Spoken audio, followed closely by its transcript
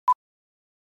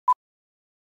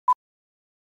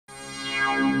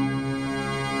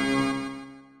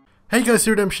Hey guys,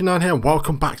 Redemption9 here and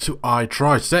welcome back to I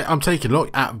Try. Today I'm taking a look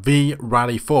at V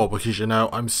Rally 4 because you know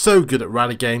I'm so good at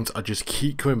rally games, I just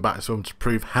keep coming back to them to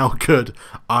prove how good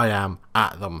I am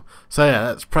at them. So yeah,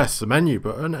 let's press the menu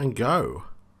button and go.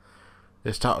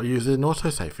 This time I'll use an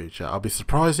autosave feature. I'll be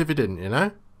surprised if it didn't, you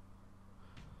know?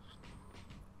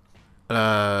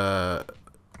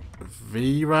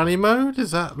 V Rally mode?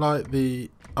 Is that like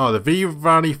the... Oh, the V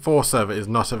Rally 4 server is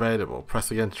not available.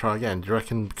 Press again to try again. Do you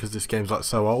reckon because this game's like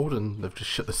so old and they've just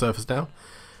shut the servers down?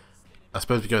 I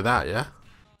suppose we go that, yeah?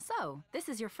 So, this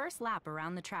is your first lap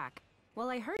around the track. Well,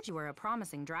 I heard you were a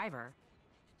promising driver.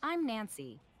 I'm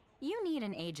Nancy. You need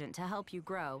an agent to help you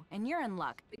grow, and you're in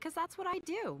luck because that's what I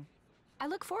do. I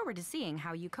look forward to seeing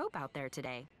how you cope out there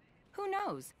today. Who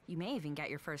knows, you may even get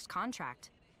your first contract.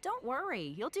 Don't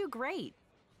worry, you'll do great.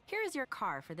 Here is your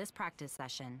car for this practice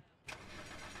session.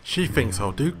 She thinks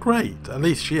I'll do great. At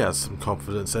least she has some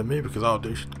confidence in me because I'll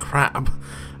do crap.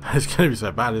 It's going to be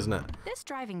so bad, isn't it? This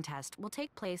driving test will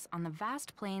take place on the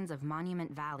vast plains of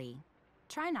Monument Valley.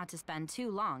 Try not to spend too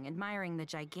long admiring the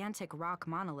gigantic rock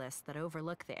monoliths that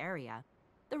overlook the area.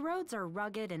 The roads are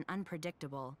rugged and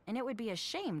unpredictable, and it would be a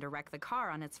shame to wreck the car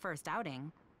on its first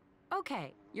outing.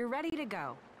 Okay, you're ready to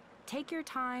go. Take your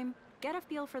time, get a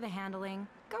feel for the handling,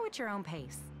 go at your own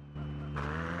pace.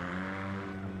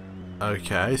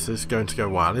 Okay, so it's going to go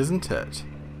well, isn't it?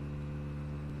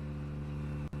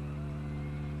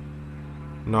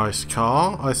 Nice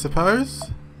car, I suppose.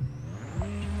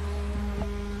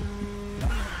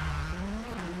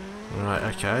 Right,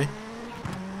 okay.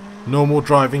 Normal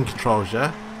driving controls,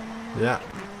 yeah? Yeah.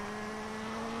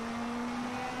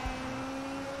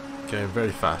 Going very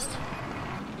fast.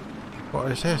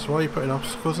 What is this? Why are you putting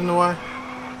obstacles in the way?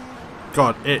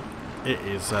 God, it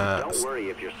is, Don't worry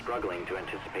if you're struggling to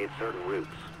anticipate certain routes.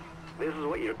 This is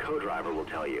what your co-driver will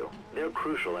tell you. They're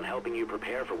crucial in helping you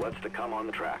prepare for what's to come on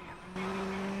the track.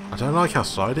 I don't like how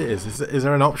slide it is. Is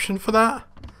there an option for that?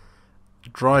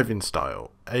 Driving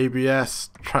style. ABS,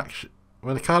 traction.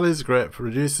 When the car loses grip,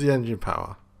 reduce the engine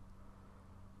power.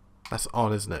 That's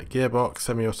on, isn't it? Gearbox,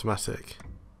 semi-automatic.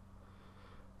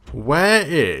 Where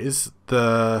is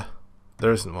the...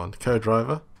 There isn't one.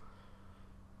 Co-driver.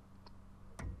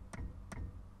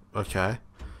 Okay.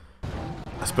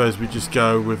 I suppose we just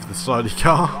go with the slidey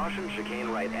car. Caution chicane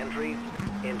right entry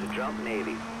into jump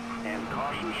navy. And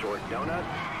caution short donut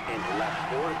into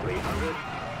left 4 300.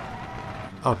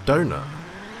 Oh, donut.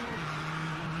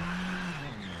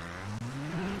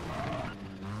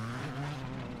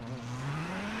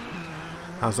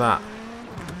 How's that?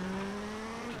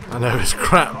 I know it's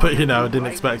crap, but you know, I didn't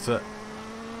expect it.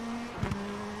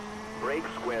 Brake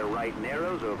square right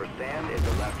narrows over sand into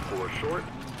left 4 short.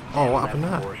 Oh, what happened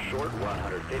there? 4 short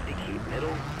 150 keep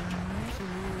middle.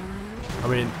 I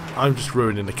mean, I'm just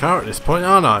ruining the car at this point,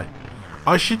 aren't I?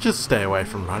 I should just stay away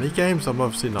from rally games. I'm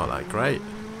obviously not that great.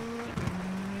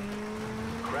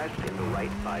 Crest into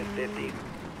right 550.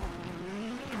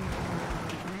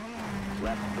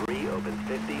 Left 3 opens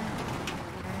 50.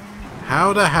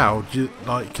 How the hell do you,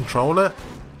 like, control it?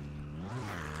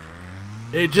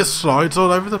 It just slides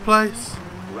all over the place.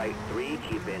 Right 3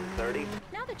 keep in 30.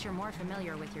 Now that you're more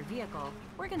familiar with your vehicle,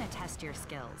 we're going to test your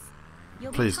skills.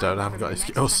 You'll be Please don't, I timed haven't for got the any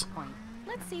next skills. checkpoint.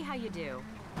 Let's see how you do.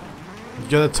 You're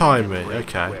gonna time me, Brake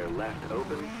okay. square left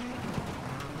opens.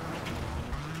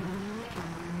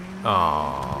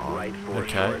 Oh, Right 4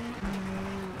 okay. short.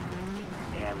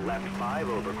 And left 5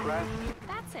 over crest.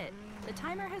 That's it. The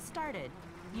timer has started.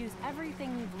 Use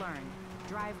everything you've learned.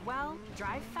 Drive well,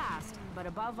 drive fast, but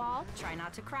above all, try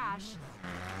not to crash.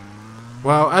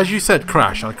 Well, as you said,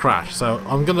 crash, I crashed, so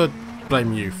I'm gonna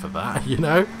blame you for that, you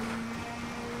know?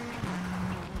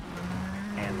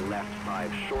 And left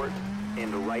 5 short.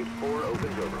 Into right 4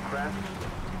 opens over crest.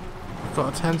 I've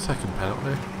got a 10-second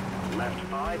penalty. Left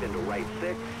 5 into right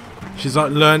 6. She's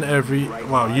like,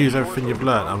 use everything you've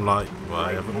learned. I'm like, well,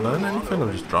 I haven't learned anything,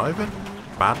 I'm just driving.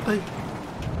 Badly.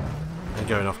 And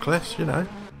going off cliffs, you know.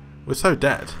 We're so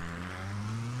dead.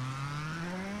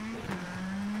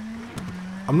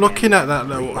 I'm looking at that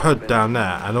little hood down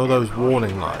there and all those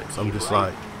warning lights. I'm just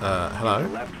like, hello?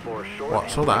 Left 4 short.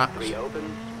 What's all that? 3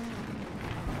 opens.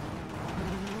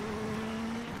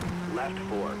 Left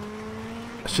 4.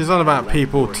 She's on about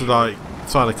people to like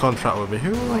sign a contract with me.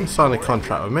 Who wants to sign a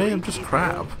contract with me? I'm just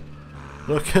crap.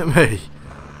 Look at me.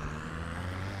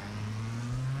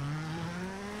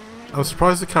 I'm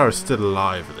surprised the car is still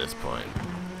alive at this point.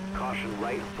 Caution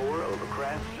right 4 over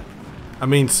crest. I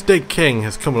mean, Stig King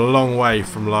has come a long way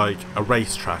from like a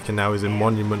racetrack and now is in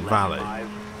Monument Valley. 5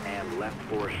 and left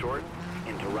 4 short.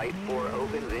 Into right 4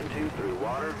 opens into through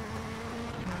water.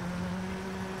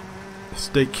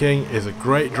 Stick King is a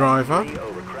great driver.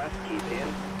 Over crest, keep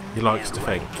in. He likes And to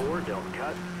right think. 4, don't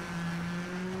cut.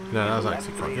 No, that was Left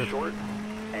actually quite 3 good. short.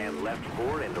 And left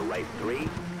 4 into right 3.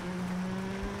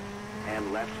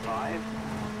 And left 5.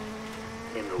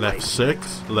 Into Left right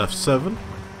 6, left 7.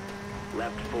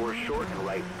 Left 4 short and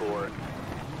right 4.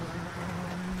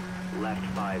 Left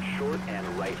 5 short and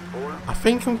right 4. I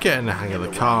think I'm getting the hang of the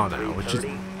car now, which is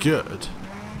good.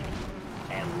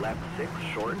 And left 6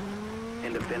 short.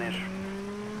 Into finish.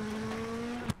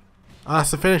 Ah,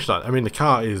 that's the finish line. I mean, the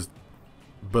car is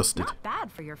busted. Not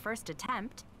bad for your first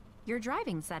attempt. Your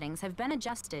driving settings have been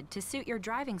adjusted to suit your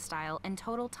driving style and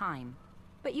total time,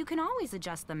 but you can always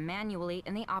adjust them manually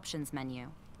in the options menu.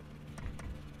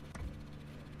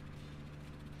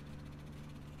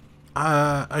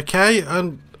 Okay,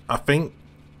 and I think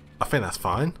that's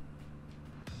fine.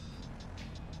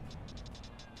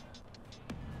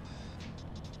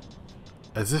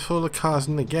 Is this all the cars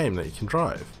in the game that you can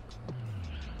drive?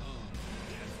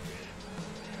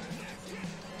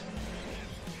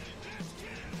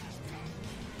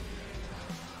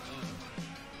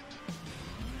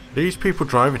 These people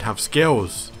driving have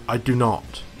skills. I do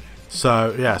not.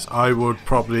 So yes, I would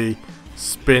probably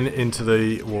spin into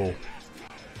the wall.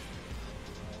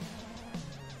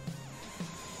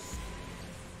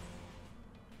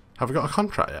 Have we got a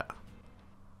contract yet?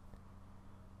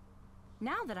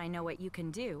 Now that I know what you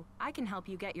can do, I can help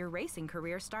you get your racing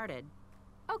career started.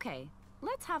 Okay,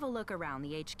 let's have a look around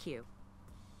the HQ.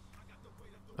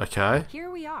 Okay.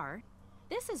 Here we are.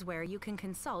 This is where you can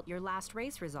consult your last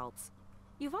race results.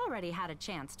 You've already had a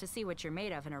chance to see what you're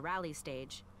made of in a rally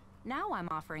stage. Now I'm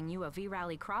offering you a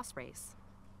V-Rally cross race.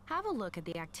 Have a look at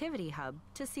the activity hub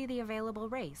to see the available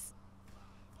race.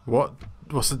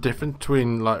 What's the difference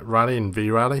between like rally and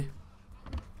V-Rally?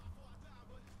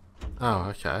 Oh,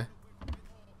 okay.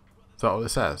 Is that what it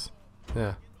says?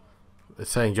 Yeah.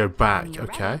 It's saying go back, When you're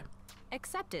okay. ready,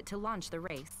 accept it to launch the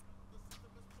race.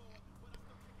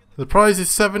 The prize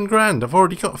is 7 grand. I've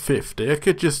already got 50. I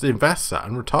could just invest that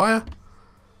and retire.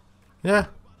 Yeah.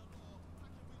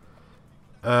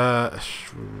 Okay.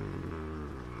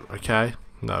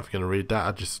 Not going to read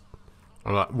that.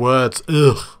 I'm like, words.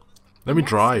 Ugh. Let me The next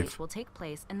drive. race will take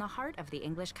place in the heart of the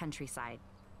English countryside.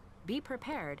 Be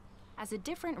prepared, as a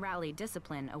different rally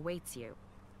discipline awaits you.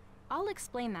 I'll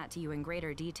explain that to you in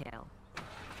greater detail.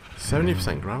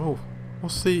 70% gravel.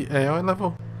 What's the AI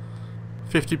level?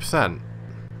 50%.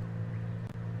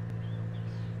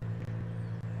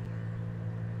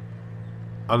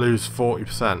 I lose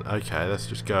 40%. Okay, let's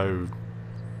just go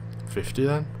 50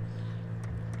 then.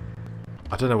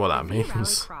 I don't know what that The V-Rally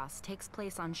means. Cross takes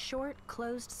place on short,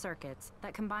 closed circuits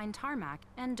that combine tarmac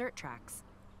and dirt tracks.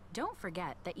 Don't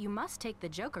forget that you must take the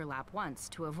Joker lap once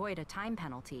to avoid a time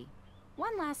penalty.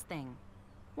 One last thing.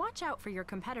 Watch out for your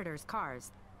competitors'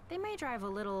 cars. They may drive a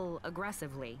little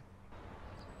aggressively.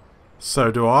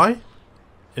 So do I.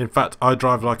 In fact, I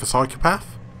drive like a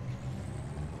psychopath.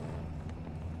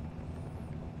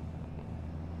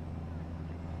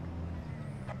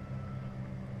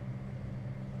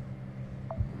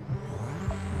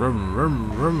 Rum,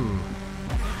 rum, rum.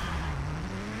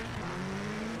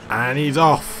 And he's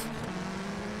off.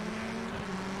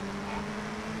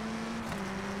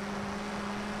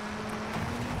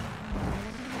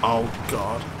 Oh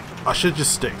god. I should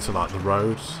just stick to like the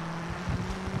roads.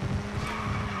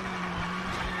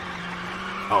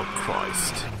 Oh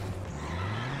Christ.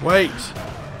 Wait.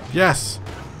 Yes.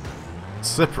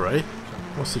 Slippery.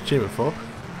 What's the achievement for?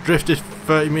 Drifted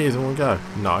 30 meters in one go.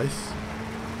 Nice.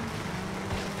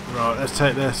 Right, let's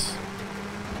take this.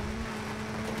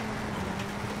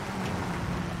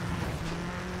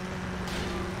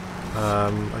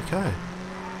 Okay.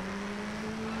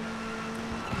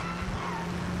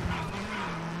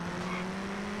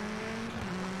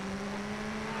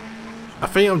 I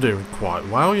think I'm doing quite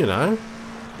well, you know.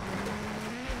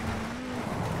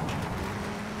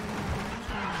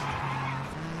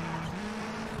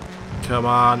 Come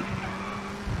on.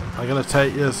 I'm gonna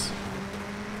take this.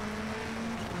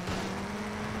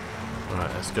 Right,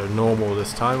 let's go normal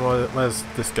this time. Where's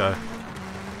this go?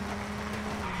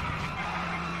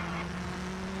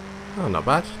 Oh, not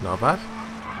bad, not bad.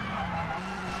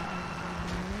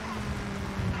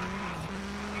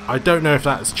 I don't know if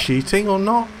that's cheating or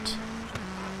not.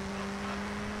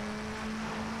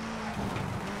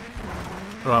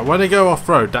 Right, when I go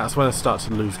off-road, that's when I start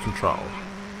to lose control.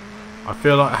 I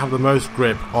feel like I have the most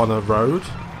grip on a road.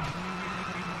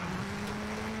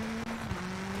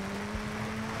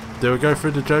 Do we go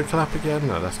through the Joker lap again?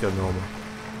 No, let's go normal.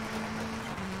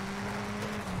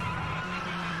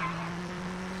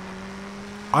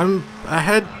 I'm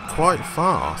ahead quite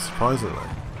far, surprisingly.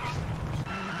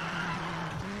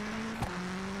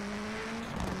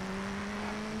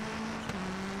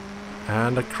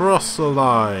 And across the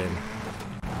line.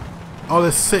 Oh,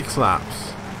 there's 6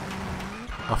 laps.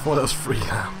 I thought it was 3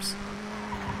 laps.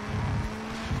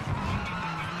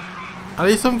 At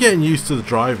least I'm getting used to the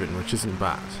driving, which isn't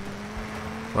bad.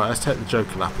 Right, let's take the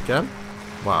Joker lap again.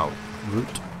 Wow,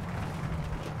 route.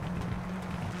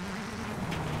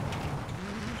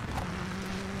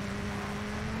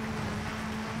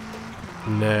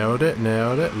 Nailed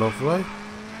it, lovely.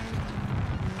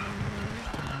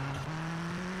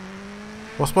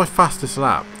 What's my fastest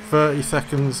lap? 30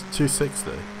 seconds,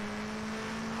 260.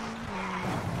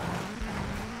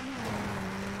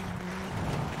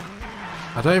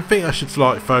 I don't think I should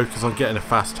like focus on getting a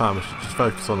fast time. I should just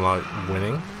focus on like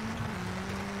winning.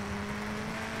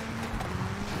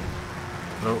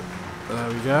 Oh, there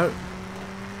we go.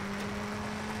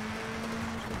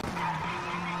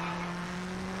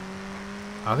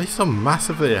 At least I'm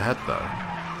massively ahead though,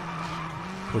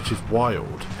 which is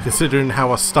wild considering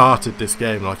how I started this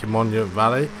game. Like in Monument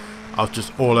Valley, I was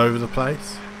just all over the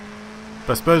place.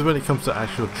 But I suppose when it comes to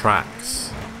actual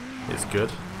tracks, it's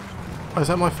good. Oh, is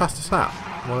that my fastest lap?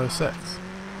 106.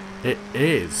 It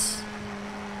is.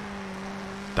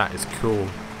 That is cool.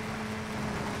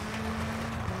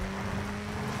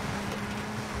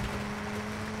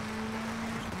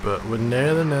 But we're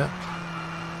nailing it.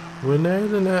 We're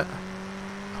nailing it.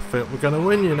 I think we're gonna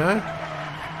win, you know.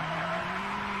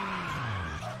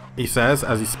 He says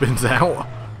as he spins out.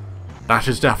 That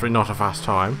is definitely not a fast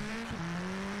time.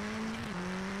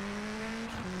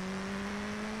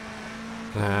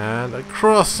 And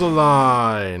across the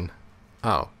line.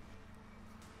 Oh.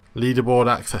 Leaderboard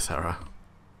access error.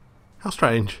 How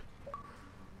strange.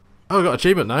 Oh, I got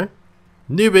achievement now.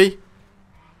 Newbie.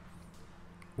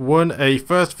 Won a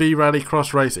first V-Rally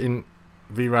cross race in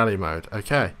V-Rally mode.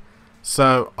 Okay.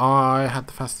 So, I had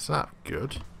the fastest lap.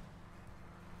 Good.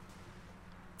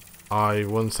 I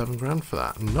won 7 grand for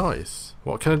that. Nice.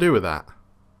 What can I do with that?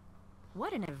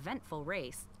 What an eventful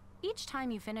race. Each time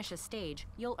you finish a stage,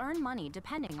 you'll earn money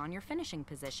depending on your finishing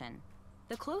position.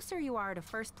 The closer you are to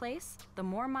first place, the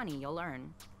more money you'll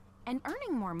earn. And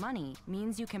earning more money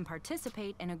means you can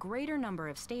participate in a greater number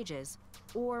of stages,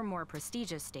 or more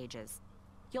prestigious stages.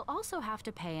 You'll also have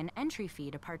to pay an entry fee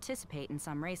to participate in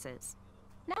some races.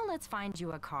 Now let's find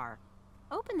you a car.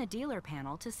 Open the dealer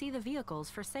panel to see the vehicles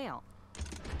for sale.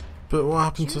 But what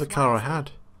happened to the Choose car I wisely.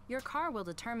 had? Your car will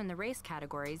determine the race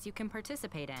categories you can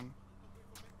participate in.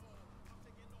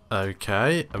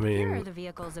 Okay, I Here are mean, the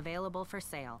vehicles available for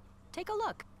sale. Take a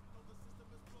look.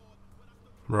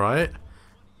 right.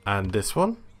 And this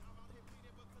one?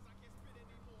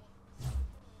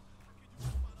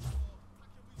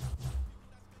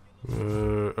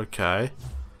 Okay.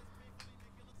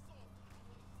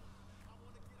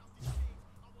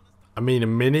 I mean, a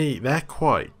Mini, they're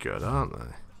quite good, aren't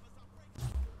they?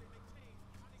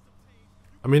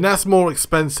 I mean, that's more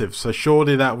expensive, so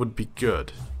surely that would be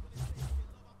good.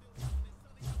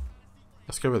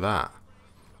 Let's go with that.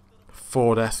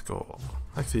 Ford Escort.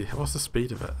 Actually, what's the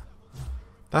speed of it?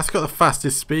 That's got the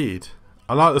fastest speed.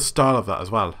 I like the style of that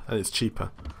as well, and it's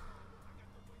cheaper.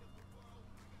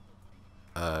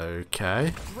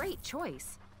 Okay. Great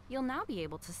choice. You'll now be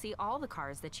able to see all the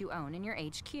cars that you own in your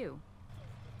HQ.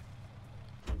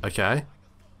 Okay.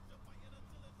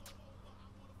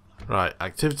 Right,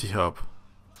 Activity Hub.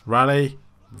 Rally.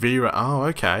 V-Rally. Oh,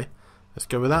 okay. Let's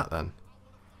go with that then.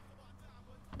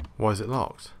 Why is it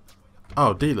locked?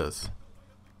 Oh, dealers.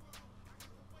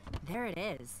 There it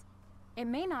is. It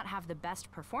may not have the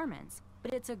best performance,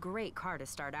 but it's a great car to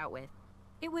start out with.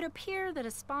 It would appear that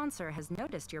a sponsor has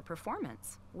noticed your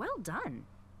performance. Well done.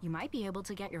 You might be able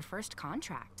to get your first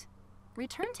contract.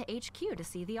 Return to HQ to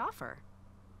see the offer.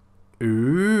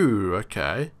 Ooh,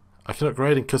 okay. I can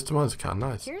upgrade and customize a car.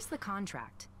 Nice. Here's the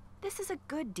contract. This is a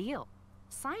good deal.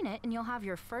 Sign it and you'll have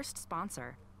your first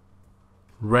sponsor.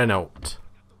 Renault.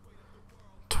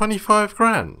 25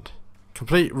 grand.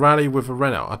 Complete rally with a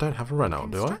Renault. I don't have a Renault,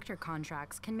 do I? Constructor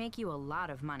contracts can make you a lot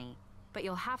of money, but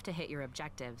you'll have to hit your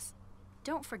objectives.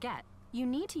 Don't forget, you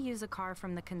need to use a car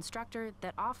from the constructor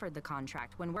that offered the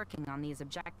contract when working on these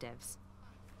objectives.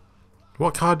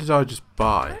 What car did I just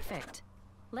buy? Perfect.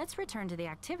 Let's return to the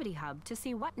activity hub to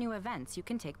see what new events you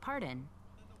can take part in.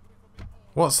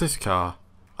 What's this car?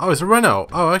 Oh, it's a Renault.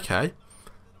 Oh, okay.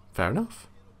 Fair enough.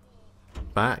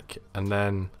 Back, and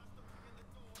then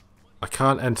I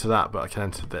can't enter that, but I can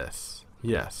enter this.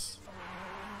 Yes.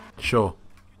 Sure.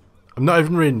 I'm not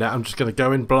even reading that. I'm just going to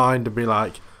go in blind and be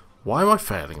like, why am I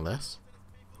failing this?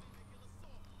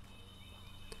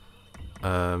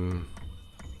 So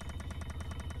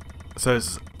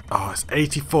it's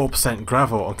 84%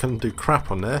 gravel. I couldn't do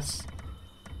crap on this.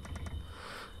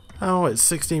 Oh, it's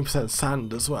 16%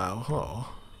 sand as well.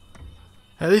 Oh.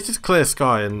 At least it's clear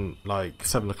sky and like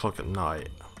 7 o'clock at night.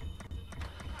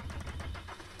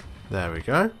 There we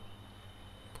go.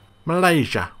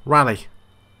 Malaysia rally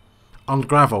on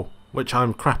gravel, which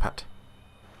I'm crap at.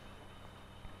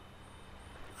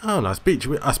 Oh, nice beach.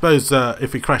 I suppose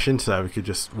if we crash into there, we could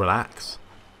just relax.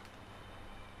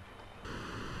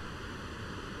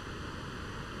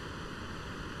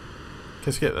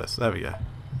 Let's get this. There we go.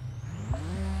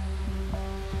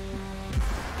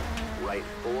 Right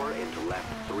 4 into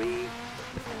left 3.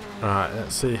 Alright,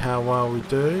 let's see how well we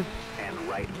do. And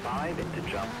right 5 into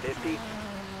jump 50.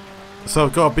 So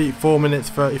I've got to beat 4 minutes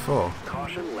 34.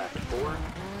 Caution, left 4.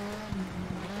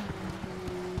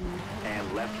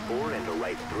 And left 4 into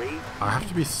right 3. I have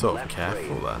to be sort of Left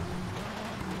careful 3. then.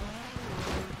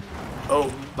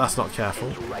 Oh, that's not careful.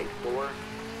 Into right 4,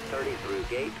 30 through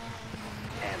gate.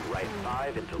 And right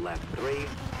 5 into left 3. I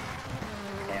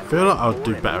And feel right like I'll 4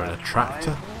 do into better in a left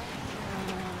tractor. 5.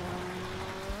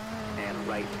 And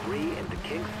right 3 into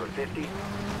kinks for 50.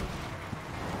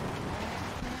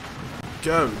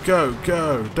 Go, go,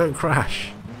 go. Don't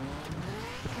crash.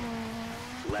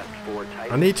 Left 4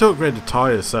 tight. I need to upgrade the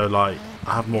tyres so like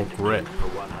I have more Into grip. kinks for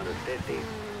 150.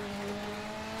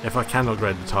 If I can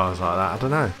upgrade the tyres like that, I don't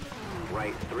know.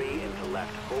 Right 3 into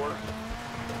left 4.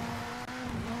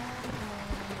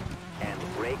 And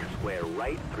brake square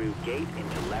right through gate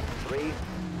into left 3.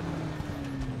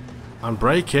 I'm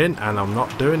braking and I'm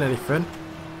not doing anything.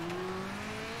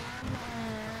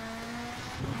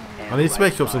 And I need to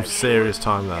right make up some 5 serious short,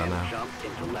 time there and now. jump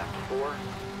into left 4.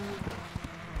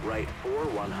 Right 4,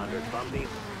 100 bumpy.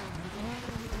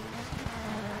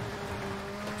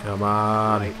 Come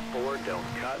on. Right 4, don't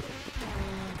cut.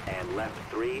 And left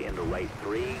 3 into right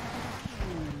 3.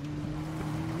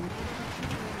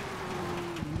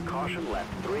 Caution, left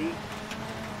 3.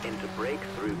 Into brake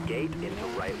through gate, into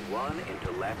right 1,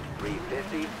 into left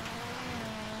 350.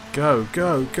 Go,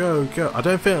 go, go, go. I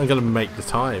don't think I'm going to make the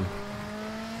time.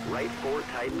 Right 4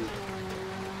 tightens.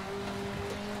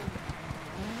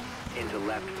 Into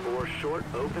left 4 short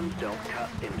opens, don't cut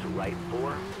into right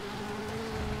 4.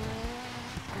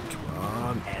 Come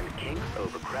on. And kinks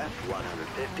over crest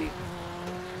 150.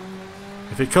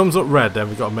 If it comes up red, then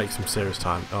we've got to make some serious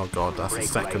time. Oh god, that's a Brake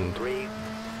second. right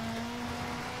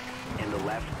 3. Into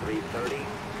left 330.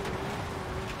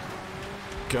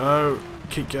 Go.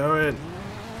 Keep going.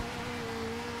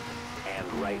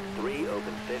 And right 3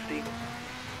 open 50.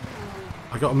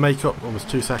 I got to make up almost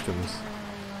 2 seconds.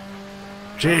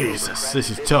 Jesus, this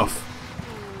is tough.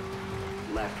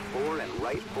 Left 4 and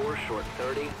right 4 short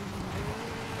 30.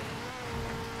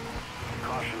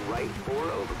 Caution right 4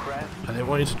 over crest. I didn't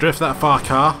want you to drift that far,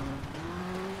 car.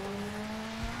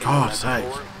 Into God's left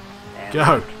sake. 4, and Go.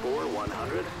 left 4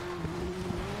 100.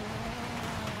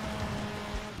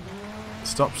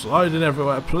 Stop sliding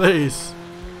everywhere, please.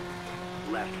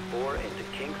 Left 4 into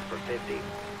kinks for 50.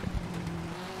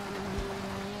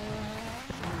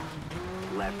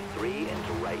 Left 3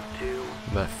 into right 2.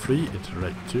 Left 3 into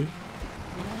right 2.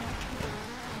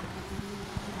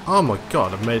 Oh my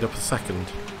god, I've made up a second.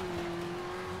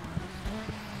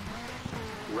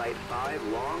 Right 5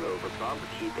 long over bump,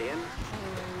 keep in.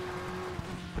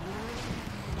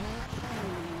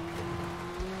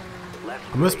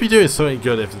 Left I must 3. be doing something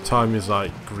good if the time is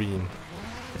like green.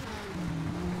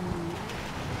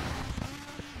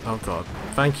 Oh god.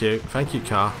 Thank you. Thank you,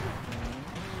 car.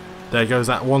 There goes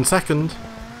that 1 second.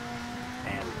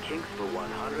 And kinks for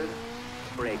 100.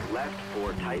 Brake left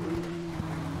 4 tightens.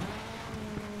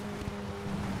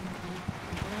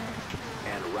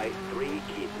 And right 3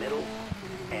 keep middle.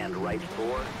 And right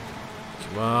 4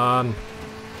 Come on.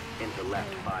 into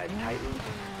left 5 tightens.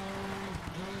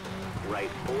 Right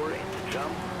 4 into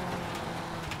jump.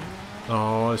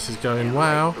 Oh, this is going And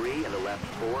wow. Right 3 into left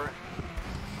 4.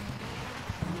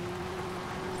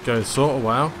 Going sort of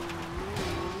wow.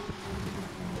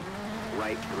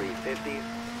 Right 350.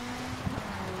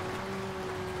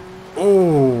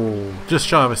 Oh, just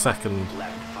shy of a second.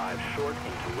 Left 5 short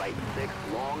into right 6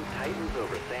 long tightens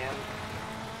over sand.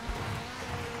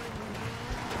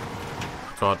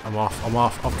 God, I'm off. I'm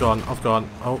off. I've gone. I've gone.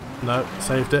 Oh, no.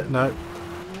 Saved it. No.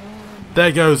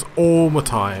 There goes all my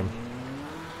time.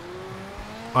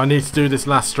 I need to do this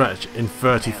last stretch in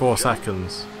 34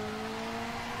 seconds.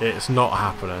 It's not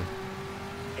happening.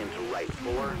 Into right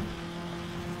 4.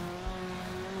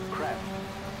 Crest.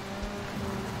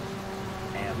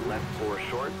 And left 4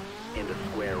 short into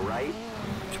square right.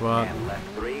 Come on. And left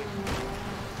 3.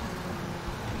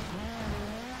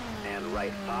 And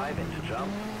right 5 into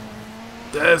jump.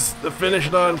 There's the finish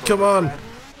line. Come on.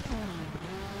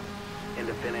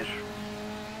 Into finish.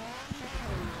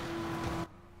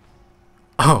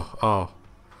 Oh.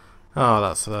 Oh,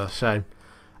 that's a shame.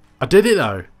 I did it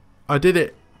though. I did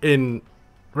it in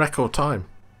record time.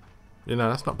 You know,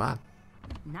 that's not bad.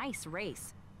 Nice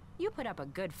race. You put up a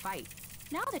good fight.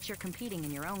 Now that you're competing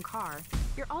in your own car,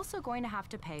 you're also going to have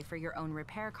to pay for your own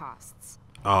repair costs.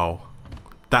 Oh,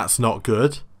 that's not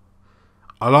good.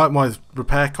 I like my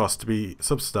repair costs to be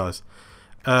subsidised.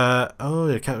 Oh,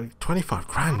 yeah, 25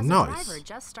 grand, nice. As a driver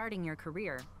just starting your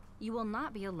career, you will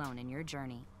not be alone in your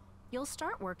journey. You'll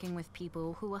start working with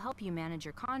people who will help you manage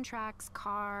your contracts,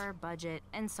 car, budget,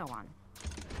 and so on.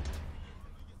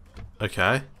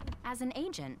 Okay. As an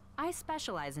agent, I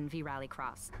specialize in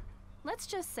V-Rallycross. Let's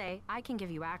just say I can give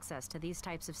you access to these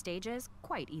types of stages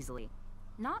quite easily.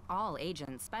 Not all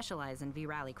agents specialize in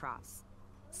V-Rallycross.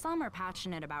 Some are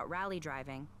passionate about rally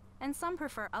driving, and some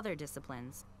prefer other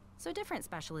disciplines, so different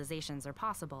specializations are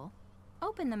possible.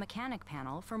 Open the mechanic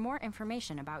panel for more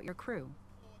information about your crew.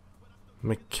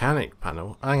 Mechanic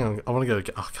panel? Hang on, I want to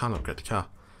go. I can't upgrade the car.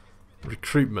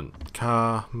 Recruitment.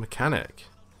 Car mechanic.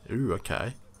 Ooh,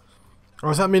 okay. Oh,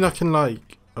 does that mean I can,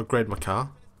 like, upgrade my car?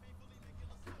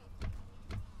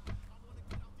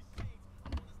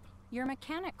 Your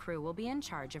mechanic crew will be in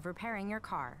charge of repairing your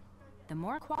car. The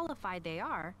more qualified they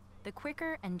are, the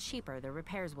quicker and cheaper the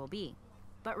repairs will be.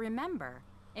 But remember,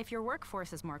 if your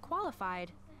workforce is more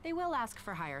qualified, they will ask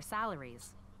for higher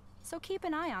salaries. So keep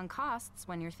an eye on costs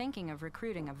when you're thinking of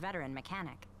recruiting a veteran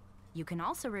mechanic. You can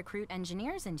also recruit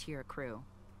engineers into your crew.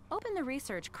 Open the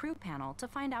research crew panel to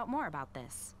find out more about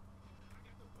this.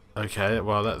 Okay,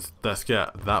 well, let's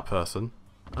get that person.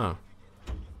 Oh.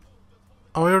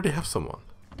 Oh, I already have someone.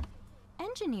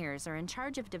 Engineers are in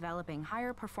charge of developing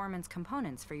higher performance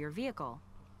components for your vehicle.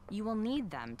 You will need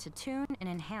them to tune and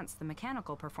enhance the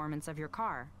mechanical performance of your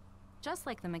car. Just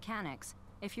like the mechanics,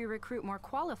 if you recruit more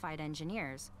qualified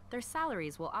engineers, their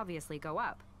salaries will obviously go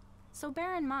up. So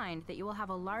bear in mind that you will have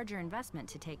a larger investment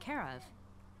to take care of.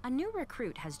 A new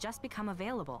recruit has just become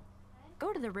available.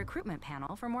 Go to the recruitment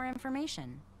panel for more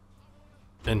information.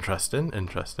 Interesting,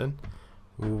 interesting.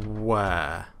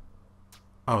 Where?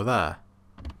 Oh, there.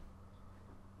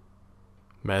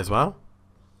 May as well?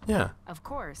 Yeah. Of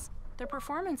course, the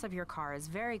performance of your car is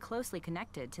very closely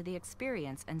connected to the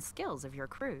experience and skills of your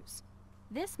crews.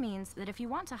 This means that if you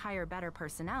want to hire better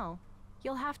personnel,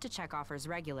 you'll have to check offers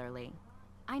regularly.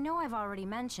 I know I've already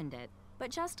mentioned it, but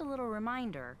just a little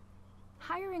reminder.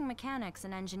 Hiring mechanics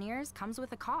and engineers comes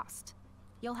with a cost.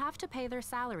 You'll have to pay their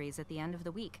salaries at the end of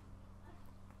the week.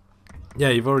 Yeah,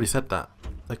 you've already said that.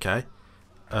 Okay.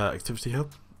 Activity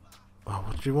hub. Oh,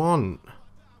 what do you want?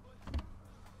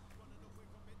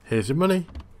 Here's your money.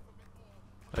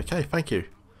 Okay, thank you.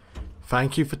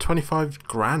 Thank you for 25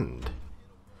 grand.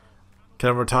 Can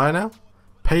I retire now?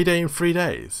 Payday in 3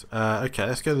 days. Okay,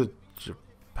 let's go to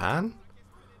Japan.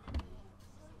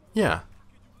 Yeah.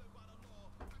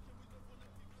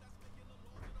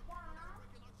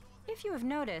 If you have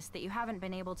noticed that you haven't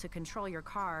been able to control your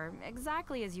car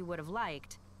exactly as you would have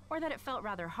liked, or that it felt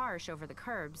rather harsh over the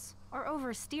curbs, or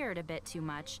oversteered a bit too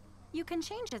much, you can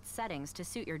change its settings to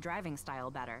suit your driving style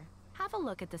better. Have a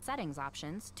look at the settings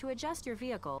options to adjust your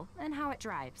vehicle and how it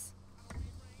drives.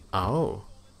 Oh.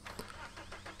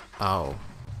 Oh.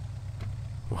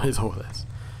 What is all this?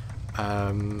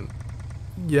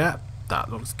 Yeah,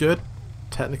 that looks good.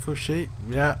 Technical sheet,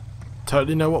 yeah.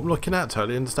 Totally know what I'm looking at,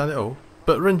 totally understand it all.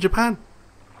 But we're in Japan.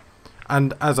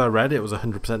 And as I read, it was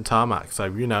 100% tarmac, so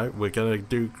you know, we're going to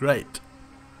do great.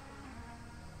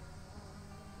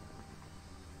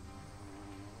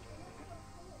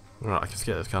 Right, I can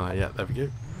skip this, can't I? Yeah, there we go.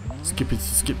 Skip it,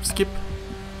 skip.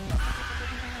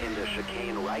 Into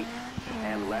chicane right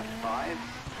and left 5.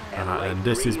 And Alright, right and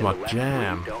this 3 is my and left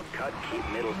jam. 3. Don't cut, keep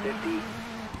middle 50.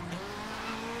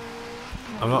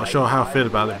 I'm not sure how I feel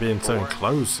about it being so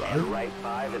enclosed, And though. right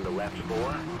 5 into left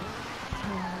 4.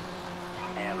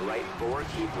 And right 4,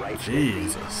 keep right 50.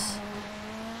 Jesus.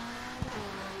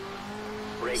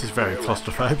 Brake This is very square left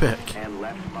claustrophobic. and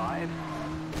left 5.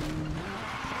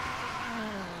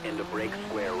 Into brake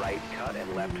square right cut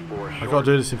and left 4 short. I've got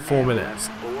to do this in 4 And minutes.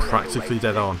 left 4 and Practically right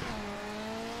dead 6. on.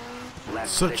 Left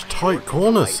Such 6 tight short,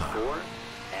 corners, right sir. 4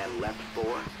 and left 4.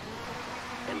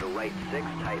 Into right 6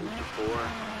 tightens to 4.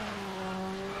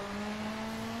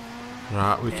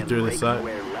 Right, we can And do brake this though.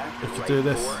 square left We and can right do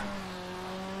this. 4.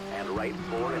 And right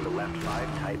 4 into left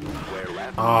 5 tightens square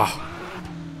left. Ah.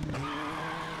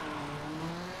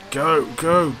 Go,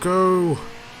 go, go.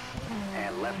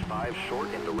 And left 5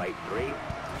 short into right 3.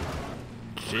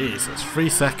 Jesus, 3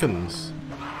 seconds.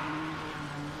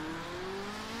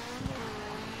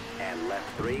 And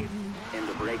left 3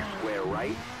 into brake square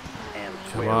right. And Come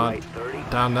square on. right 30.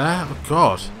 Down there? Oh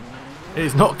god.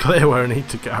 It's not clear where I need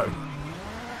to go.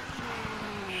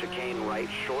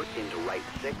 short into right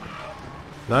 6.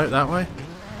 No, that way?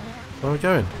 Where are we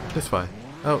going? This way.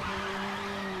 Oh.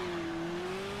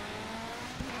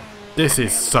 This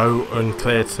is so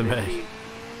unclear to me.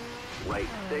 Right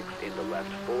 6 into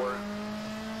left 4.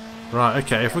 Right,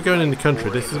 okay, if we're going in the country,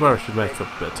 this is where I should make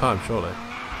up a bit of time, surely.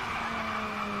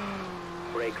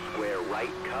 Brake square right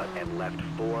cut and left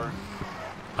 4.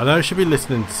 I know I should be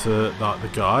listening to like the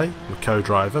guy, the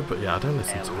co-driver, but yeah, I don't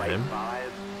listen And to right him.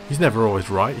 5. He's never always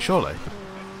right, surely.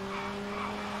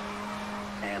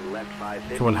 And left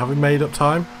 550. Come on, have we made up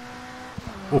time?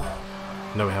 Oh,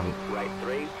 no we haven't. Right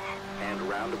 3. And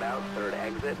roundabout, third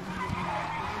exit.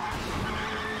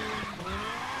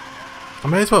 I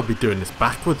may as well be doing this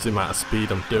backwards, the amount of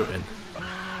speed I'm doing.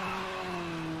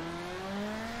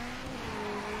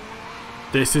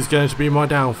 This is going to be my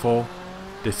downfall.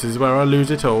 This is where I lose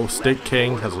it all. Stig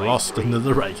King has lost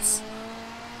another race.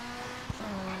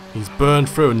 He's burned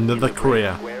through another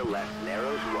career. Square left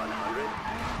narrows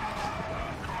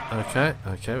 100. Okay,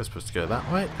 okay, we're supposed to go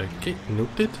that way. Okay,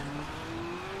 noted.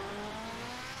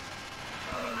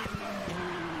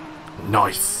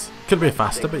 Nice. Could have been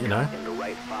faster, but you know. Into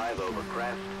right 5 over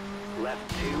crest.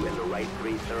 Left 2 into right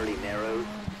 330 narrows.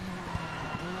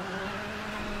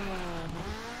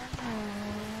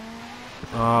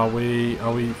 Are we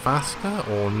faster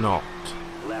or not?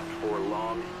 Left 4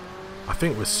 long. I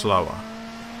think we're slower.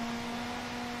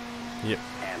 Yep.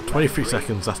 And 23 left 3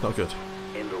 seconds, that's not good.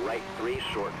 into right 3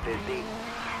 short 50.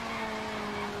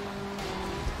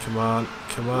 Come on,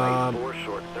 come Right on. 4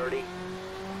 short 30.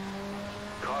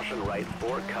 Caution right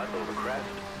 4 cut over crest.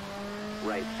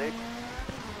 Right 6.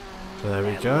 There we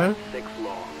and go. left 6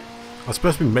 long. I'm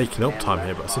supposed to be making up And time left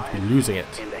here, but I seem to 5 be losing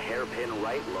it. Into hairpin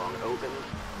right long opens.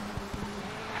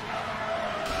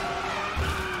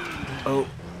 Oh.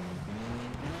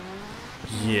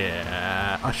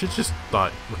 Yeah. I should just,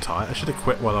 like, retire. I should have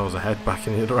quit while I was ahead back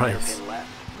in the other race. Hairpin left.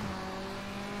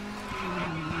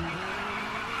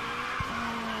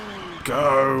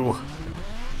 Go!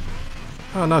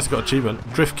 Oh, nice, got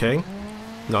achievement. Drift King.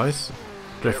 Nice.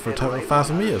 Drift for a total of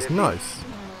 1,000 meters. Nice.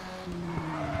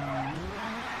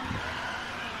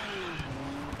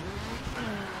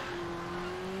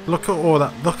 Look at all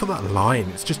that. Look at that line.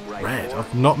 It's just red.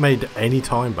 I've not made any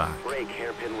time back. Brake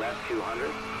hairpin left 200.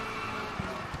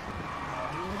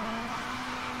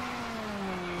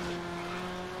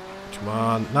 Come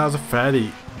on. That was a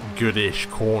fairly goodish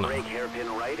corner. Brake hairpin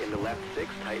right into left 6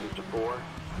 tightens to 4.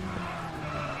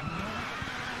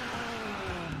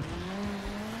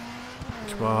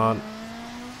 Come on.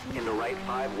 Into right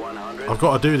 5 100. I've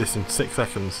got to do this in 6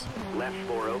 seconds. Left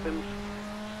 4 opens.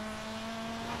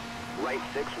 Right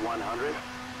 6 100.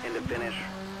 Into finish.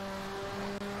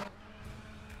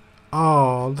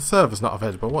 Oh, the server's not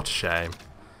available. What a shame.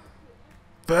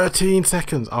 13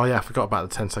 seconds. Oh yeah, I forgot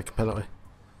about the 10-second penalty.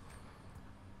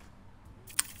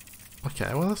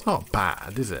 Okay, well that's not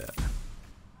bad, is it?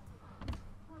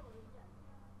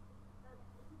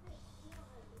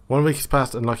 One week has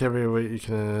passed, and like every week you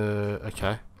can.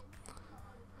 Okay.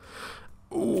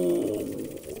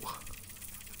 Ooh,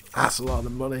 that's a lot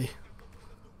of money.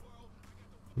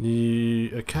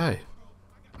 Okay.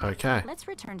 Okay. Let's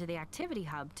return to the activity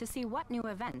hub to see what new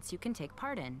events you can take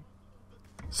part in.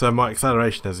 So my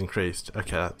acceleration has increased.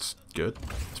 Okay, that's good,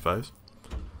 I suppose.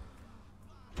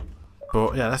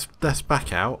 But yeah, let's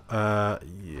back out.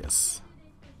 Yes.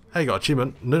 Hey, got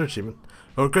achievement, another achievement.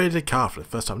 Upgraded car for the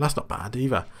first time. That's not bad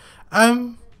either.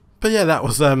 But yeah, that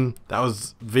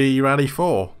was V Rally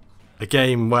 4, a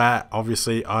game where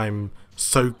obviously I'm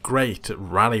so great at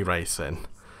rally racing.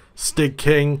 Stig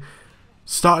King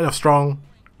started off strong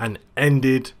and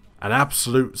ended an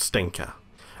absolute stinker.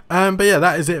 But yeah,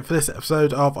 that is it for this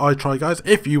episode of I Try, guys.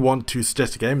 If you want to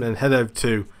suggest a game, then head over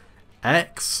to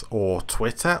X or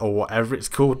Twitter or whatever it's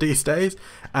called these days,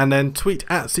 and then tweet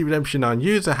at CRedemption9,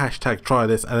 use the hashtag try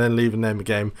this, and then leave a name of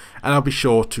game, and I'll be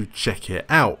sure to check it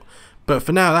out. But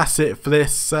for now, that's it for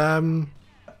this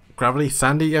gravelly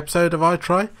sandy episode of I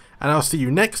Try, and I'll see you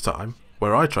next time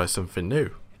where I try something new.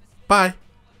 Bye.